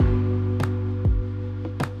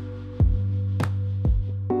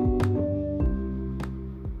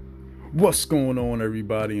What's going on,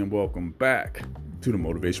 everybody, and welcome back to the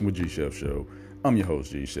Motivation with G Chef show. I'm your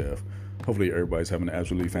host, G Chef. Hopefully, everybody's having an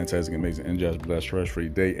absolutely fantastic, amazing, and just blessed, stress-free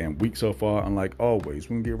day and week so far. And like always,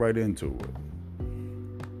 we can get right into it.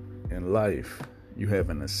 In life, you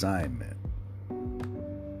have an assignment.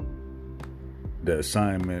 The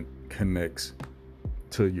assignment connects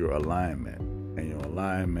to your alignment, and your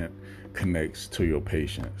alignment connects to your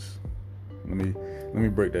patience. Let me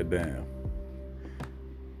break that down.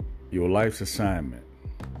 Your life's assignment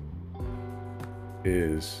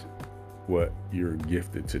is what you're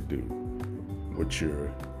gifted to do, what you're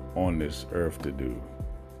on this earth to do.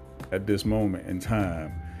 At this moment in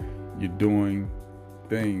time, you're doing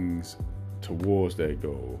things towards that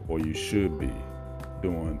goal, or you should be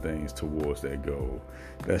doing things towards that goal.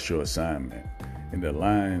 That's your assignment. And it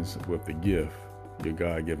aligns with the gift, your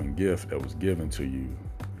God-given gift that was given to you.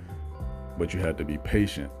 But you have to be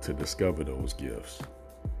patient to discover those gifts.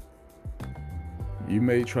 You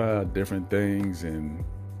may try different things and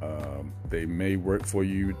they may work for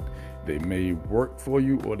you. They may work for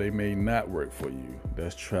you or they may not work for you.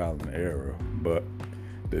 That's trial and error. But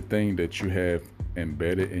the thing that you have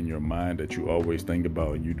embedded in your mind that you always think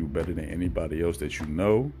about and you do better than anybody else that you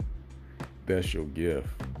know, that's your gift.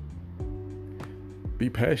 Be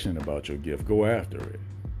passionate about your gift. Go after it.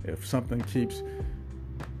 If something keeps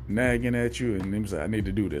nagging at you and you say, I need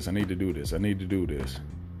to do this, I need to do this, I need to do this.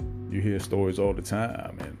 You hear stories all the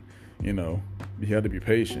time, and you have to be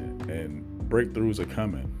patient, and breakthroughs are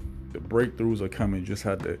coming. The breakthroughs are coming. You just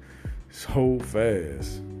have to hold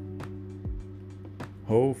fast.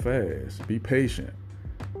 Hold fast. Be patient,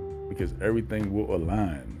 because everything will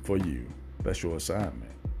align for you. That's your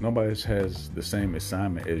assignment. Nobody has the same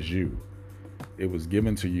assignment as you. It was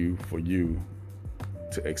given to you for you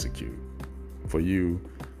to execute, for you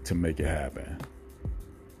to make it happen.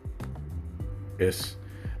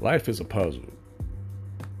 Life is a puzzle,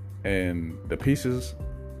 and the pieces,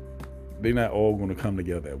 they're not all going to come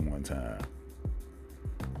together at one time.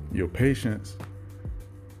 Your patience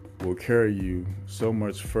will carry you so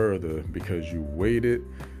much further because you waited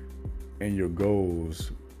and your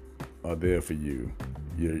goals are there for you.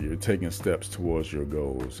 You're taking steps towards your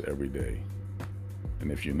goals every day.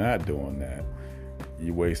 And if you're not doing that,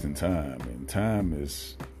 you're wasting time. And time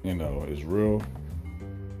is real.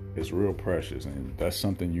 It's real precious, and that's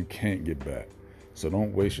something you can't get back. So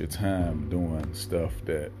don't waste your time doing stuff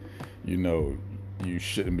that you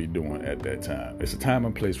shouldn't be doing at that time. It's a time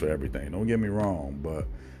and place for everything. Don't get me wrong, but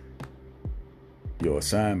your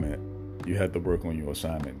assignment, you have to work on your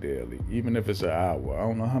assignment daily. Even if it's an hour. I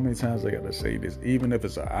don't know how many times I got to say this. Even if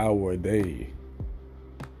it's an hour a day.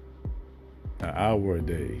 An hour a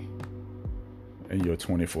day in your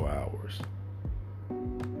 24 hours.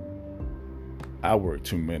 I work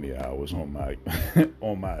too many hours on my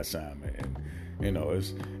on my assignment, and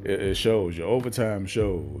it shows. Your overtime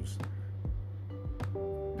shows.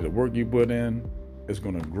 The work you put in is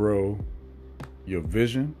going to grow your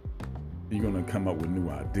vision. You're going to come up with new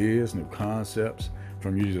ideas, new concepts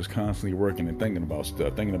from you just constantly working and thinking about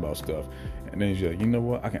stuff, and then you're like, you know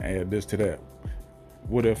what? I can add this to that.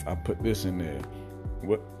 What if I put this in there?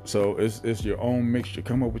 So it's your own mixture.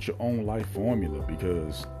 Come up with your own life formula,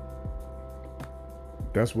 because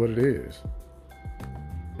that's what it is.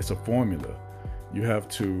 It's a formula. You have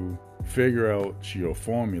to figure out your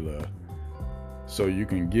formula so you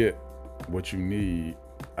can get what you need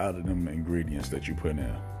out of them ingredients that you put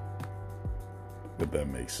in. If that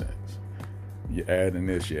makes sense. You're adding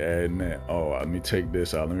this, you're adding that. Oh, let me take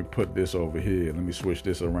this out. Let me put this over here. Let me switch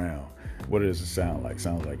this around. What does it sound like?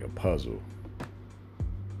 Sounds like a puzzle.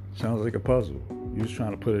 Sounds like a puzzle. You're just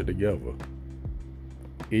trying to put it together.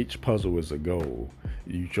 Each puzzle is a goal.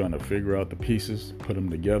 You're trying to figure out the pieces, put them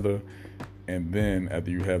together, and then after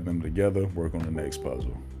you have them together, work on the next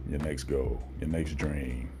puzzle, your next goal, your next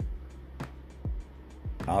dream.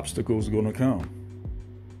 Obstacles are going to come.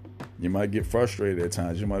 You might get frustrated at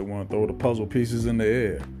times. You might want to throw the puzzle pieces in the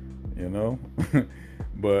air,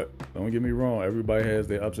 But don't get me wrong, everybody has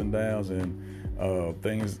their ups and downs and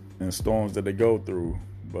things and storms that they go through.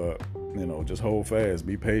 But, just hold fast,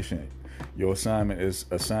 be patient. Your assignment is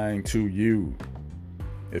assigned to you.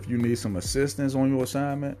 If you need some assistance on your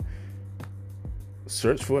assignment,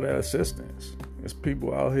 search for that assistance. There's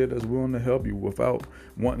people out here that's willing to help you without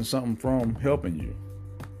wanting something from helping you.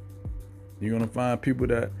 You're going to find people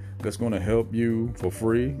that's going to help you for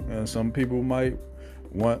free, and some people might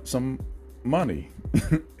want some money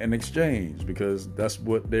in exchange, because that's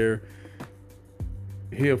what they're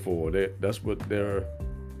here for. That's what their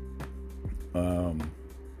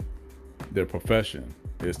profession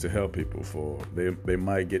is, to help people. For they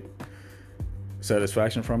might get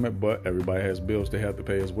satisfaction from it, but everybody has bills they have to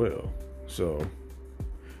pay as well. So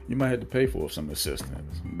you might have to pay for some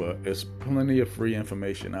assistance, but it's plenty of free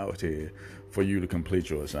information out here for you to complete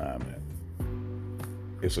your assignment.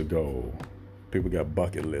 It's a goal. People got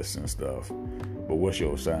bucket lists and stuff, but what's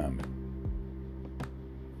your assignment?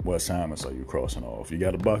 What assignments are you crossing off? You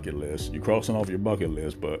got a bucket list. You're crossing off your bucket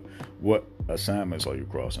list, but what assignments are you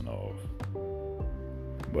crossing off?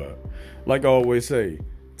 But like I always say,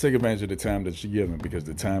 take advantage of the time that you're given, because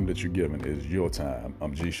the time that you're given is your time.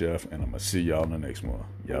 I'm G Chef, and I'm going to see y'all in the next one.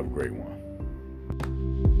 Y'all have a great one.